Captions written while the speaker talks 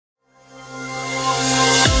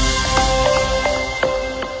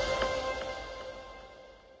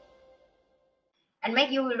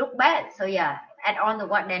make you look bad. So yeah, add on to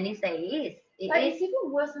what Danny says. But it's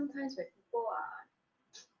even worse sometimes when people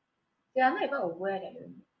they are not even aware that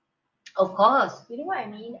of course. you know what I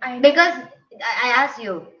mean? Because I ask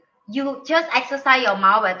you, you just exercise your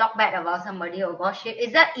mouth and talk bad about somebody or gossip.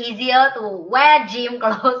 Is that easier to wear gym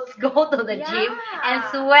clothes, go to the gym and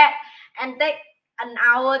sweat and take an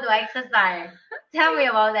hour to exercise? Tell me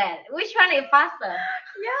about that. Which one is faster?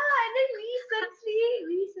 Yeah, and then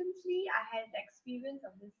recently I had an experience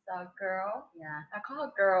of this girl. Yeah. I call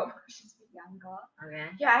her girl because she's a bit younger.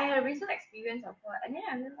 Okay. Yeah, I had a recent experience of her, and then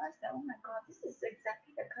I realized that, oh my god, this is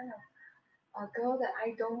exactly the kind of girl that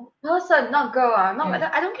I don't not girl.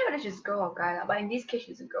 I don't care whether she's girl or guy, but in this case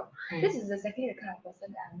she's a girl. This is exactly the kind of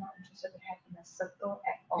person that I'm not interested to have in a circle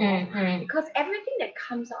at all. Because everything that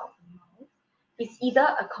comes out of her mouth is either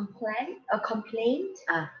a complaint,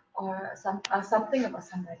 or something about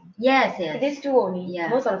somebody. Yes. These two only. Yeah.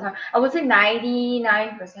 Most of the time, I would say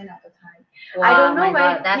 99% of the time. Wow, I don't know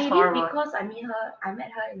why. Maybe horrible. Because I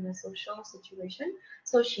met her in a social situation,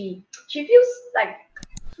 so she feels like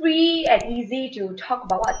free and easy to talk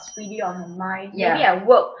about what's really on her mind. Yeah. Maybe at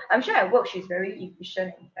work, I'm sure at work she's very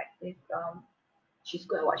efficient and effective. She's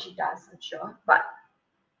good at what she does, I'm sure. But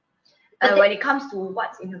when it comes to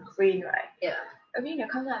what's in her brain, right? Yeah. I mean, it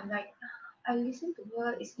comes out, I'm like, I listen to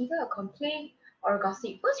her. It's either a complaint or a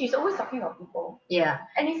gossip. Because she's always talking about people. Yeah.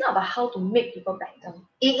 And it's not about how to make people better.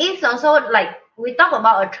 It is also like we talk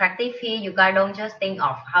about attractive here. You guys don't just think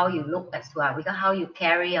of how you look as well, because how you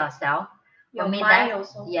carry yourself. Your mind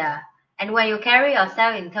also. Yeah. And when you carry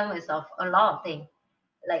yourself in terms of a lot of things,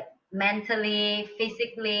 like mentally,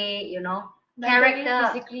 physically, character,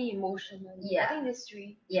 physically, emotionally. Yeah. I think these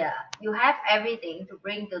three. Yeah. You have everything to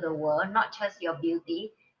bring to the world, not just your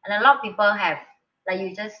beauty. And a lot of people have, like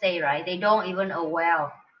you just say, right? They don't even aware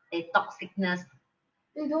of their toxicness.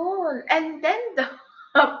 They don't. And then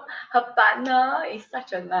her partner is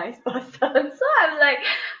such a nice person. So I'm like,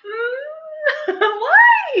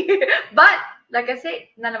 why? But like I said,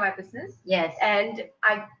 none of my business. Yes. And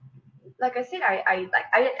like I said, I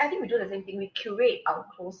think we do the same thing. We curate our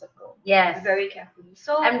close circle. Yes. Very carefully.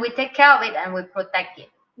 And we take care of it and we protect it.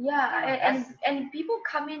 Yeah. And people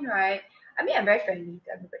come in, right? I mean, I'm very friendly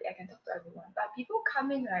to everybody. I can talk to everyone. But people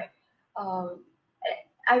come in, right?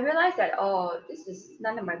 I realize that this is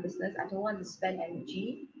none of my business. I don't want to spend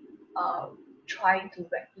energy trying to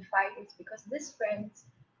rectify this, because these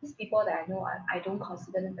people that I know, I don't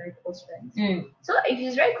consider them very close friends. So if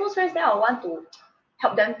it's very close friends, then I want to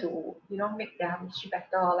help them to make their history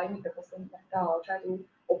better, or like make the person better, or try to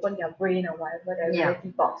open their brain or whatever, their reality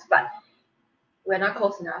box. But we're not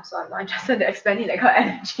close enough, so I'm not interested in expending that kind of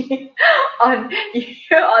energy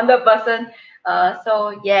on the person.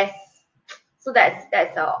 So yes. So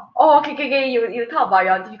that's all. Oh, okay. You talk about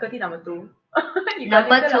your difficulty number 2.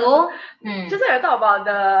 Number two. Just like you talk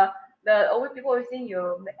about the always people always think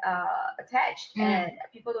you're attached and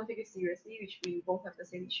people don't take it seriously, which we both have the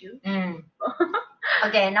same issue.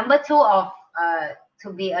 Okay, number 2 of to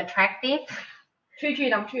be attractive. Number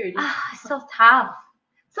 3 already. It's so tough.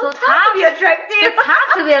 So tough to be attractive. So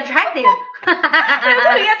tough to be attractive.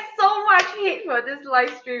 We get so much hate for this live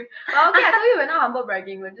stream. But okay, I told you we're not humble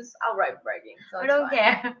bragging. We're just outright bragging. So I don't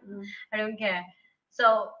care. I don't care.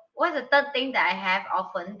 So what's the third thing that I have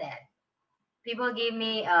often that people give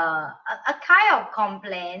me a kind of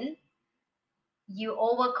complaint? You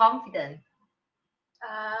overconfident.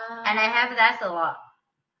 And I have that a lot.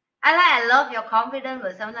 I love your confidence,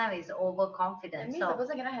 but sometimes it's overconfident. That means the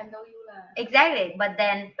person cannot handle you lah. Exactly, but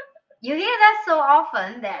then you hear that so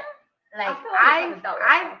often that like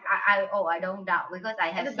I don't doubt, because I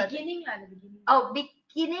have at the beginning.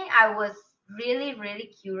 Beginning I was really,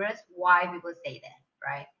 really curious why people say that,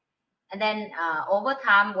 right? And then over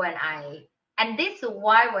time and this is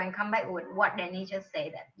why when I come back with what Danny just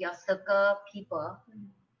said, that your circle people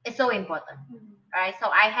is so important, right? So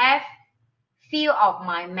I have few of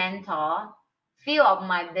my mentor, few of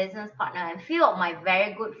my business partner, and few of my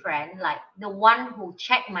very good friend, like the one who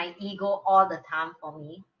check my ego all the time for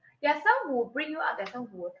me. There are some who will bring you up, there are some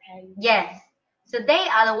who will tell you. Yes. So they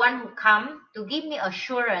are the one who come to give me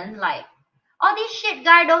assurance, like, all this shit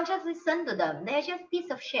guy, don't just listen to them. They're just piece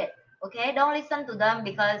of shit. Okay? Don't listen to them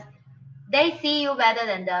because they see you better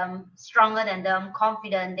than them, stronger than them,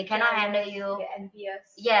 confident. They cannot handle you. They're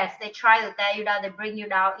envious. Yes, they try to tear you down. They bring you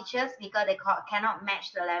down. It's just because they cannot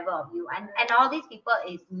match the level of you. And all these people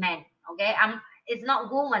is men. Okay, it's not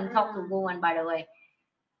woman talk to woman, by the way.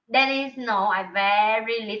 That is I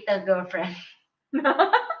very little girlfriend. And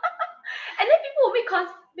then people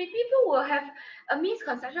will have a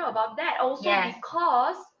misconception about that also,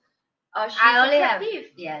 because she's I only have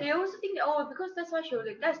attractive. yes. They also think that, oh, because that's why she'll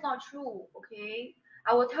like. That's not true. Okay,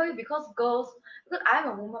 I will tell you because girls. Because I'm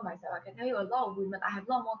a woman myself, I can tell you a lot of women. I have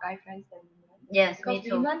a lot more guy friends than women. Yes, Because me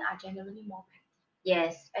too. women are generally more petty.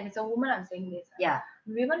 Yes. And it's a woman I'm saying this. Right? Yeah.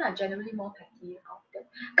 Women are generally more petty out there.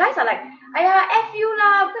 Guys are like, "Aya, F you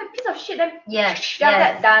lah, what a piece of shit." Then Yes. yeah, Yes.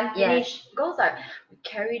 that done, Yes. finish. Girls are we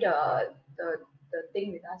carry the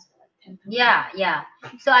thing with us for like 10 times. Yeah.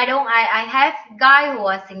 So I have guy who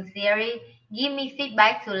are sincerely give me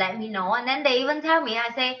feedback to let me know, and then they even tell me,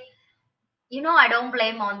 I say, I don't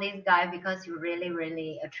blame on this guy because you're really,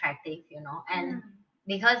 really attractive, and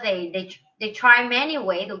because they try many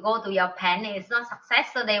way to go to your pen, it's not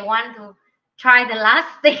success, so they want to try the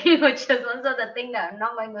last thing, which is also the thing that I'm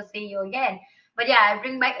not going to see you again. But yeah, I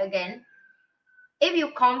bring back again. If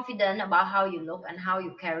you're confident about how you look and how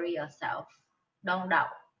you carry yourself, don't doubt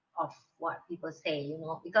of what people say,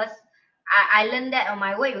 because I learned that on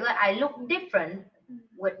my way, because I look different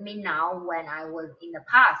with me now when I was in the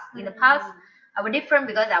past. In the past, I was different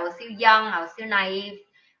because I was still young, I was still naive.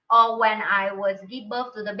 Or when I was give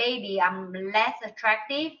birth to the baby, I'm less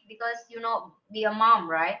attractive because, be a mom,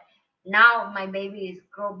 right? Now my baby is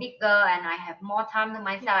grow bigger and I have more time to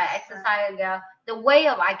myself. I exercise. The way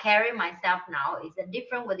of I carry myself now is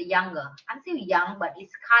different with the younger. I'm still young, but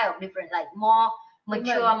it's kind of different, like more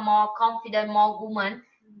mature, more confident, more woman.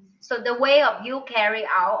 So the way of you carry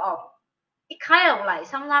out of it kind of like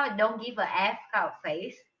sometimes it don't give a F kind of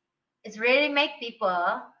face. It's really make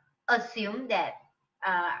people assume that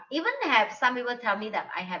even have some people tell me that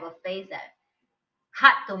I have a face that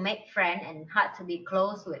hard to make friend and hard to be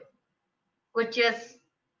close with, which is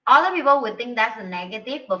other people would think that's a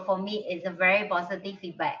negative, but for me it's a very positive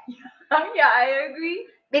feedback. Yeah, I agree.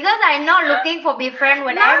 Because I'm not looking for be friend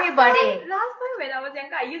with everybody. Last time when I was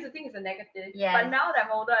younger, I used to think it's a negative. Yes. But now that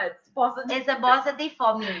I'm older, it's positive. It's a positive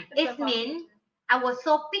for me. It's It means I was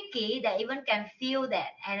so picky that even can feel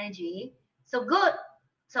that energy. So good.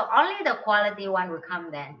 So only the quality one will come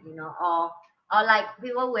then, or like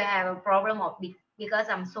people will have a problem of because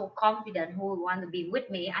I'm so confident who will want to be with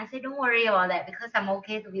me. I say don't worry about that because I'm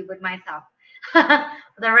okay to be with myself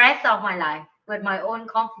the rest of my life with my own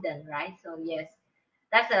confidence, right? So yes,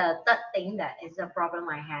 that's a third thing that is a problem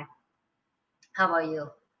I have. How about you?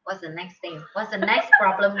 What's the next thing? What's the next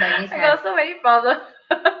problem that is I got so many problems.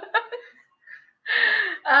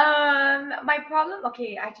 My problem.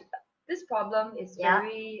 Okay, this problem is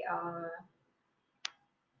very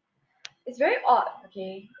it's very odd.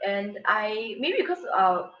 Okay, and I maybe because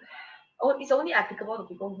it's only applicable to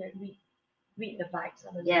people who read the vibes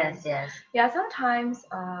of the Yes. Yeah, sometimes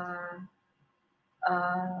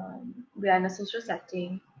we are in a social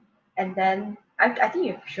setting, and then I think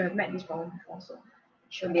you should have met this problem before, so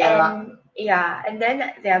should be a lot. Yeah, and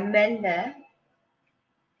then there are men there,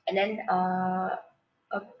 and then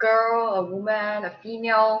a girl, a woman, a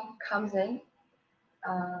female comes in.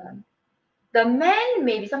 The man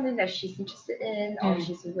may be something that she's interested in or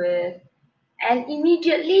she's with, and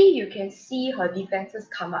immediately you can see her defenses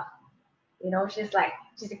come up. She's like,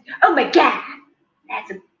 oh my god,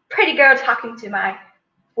 that's a pretty girl talking to my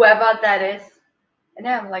whoever that is. And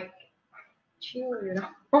then I'm like, chill,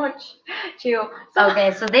 chill.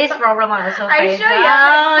 Okay, so this problem I also I'm face. sure,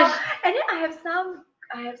 yeah. And then I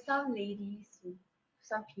have some ladies,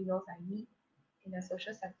 some females I meet in a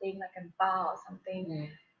social setting, like a bar or something.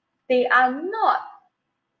 They are not,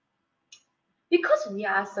 because we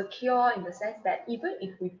are secure in the sense that even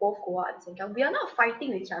if we both go out at the same time, we are not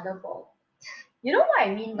fighting with each other for. You know what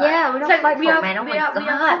I mean? Yeah, we don't fight for men. We are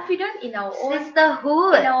confident in our own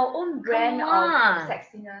sisterhood, in our own brand of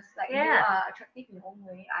sexiness. Like you are attractive in your own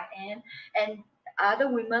way, I am, and other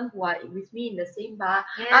women who are with me in the same bar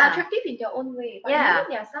are attractive in their own way. But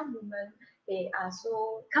there are some women, they are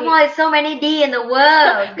so. Come on, it's so many D in the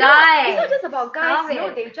world, guys. It's not just about guys.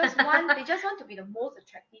 They just want to be the most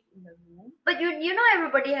attractive in the room. But you know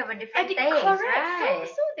everybody have a different taste, right?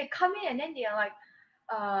 So they come in and then they are like,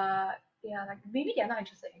 maybe they're not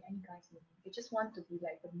interested in any guys movie. They just want to be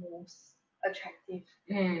like the most attractive.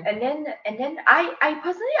 And then I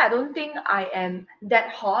personally I don't think I am that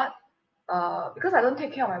hot. Because I don't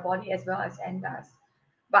take care of my body as well as Anne does.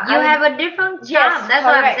 But you have a different charm. That's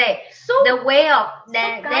what I'm saying. So the way of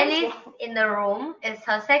Dennis in the room is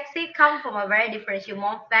her sexy come from a very different. She's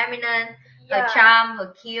more feminine. Her charm,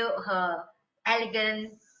 her cute, her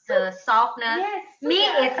elegance, her softness. Yes. Me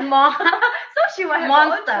is more. So she will have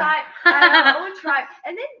monster. her own tribe.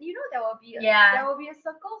 And then there will be a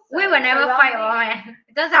circle. We will never fight over man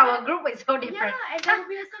because our group is so different. Yeah, and there will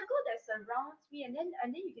be a circle that surrounds me, and then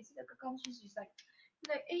you can see the girl she's like,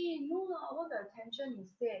 hey, no, I want the attention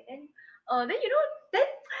instead. And then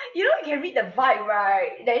you know, you can read the vibe,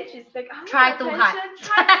 right? Then she's like, I want Try too hard. attention,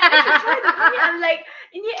 try, then she try to come in. I'm like,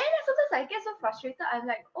 in the end, sometimes I get so frustrated. I'm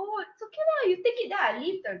like, oh, it's okay lah, you take it. Then I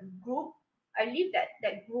leave the group. I leave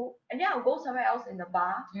that group, and then I'll go somewhere else in the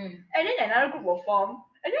bar, and then another group will form.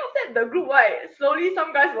 And then after that, the group, right, slowly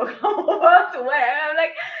some guys will come over to where I'm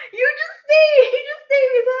like, you just stay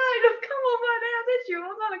with her, don't come over. Then after that, she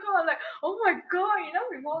was on the call. I'm like, oh my god,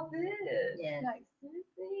 enough with all this. Yes. Like,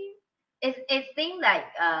 seriously? It's thing like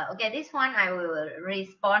okay, this one I will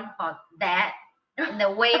respond for that in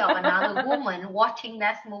the way of another woman watching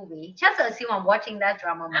that movie. Just assume I'm watching that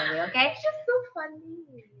drama movie, okay? It's just so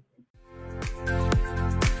funny.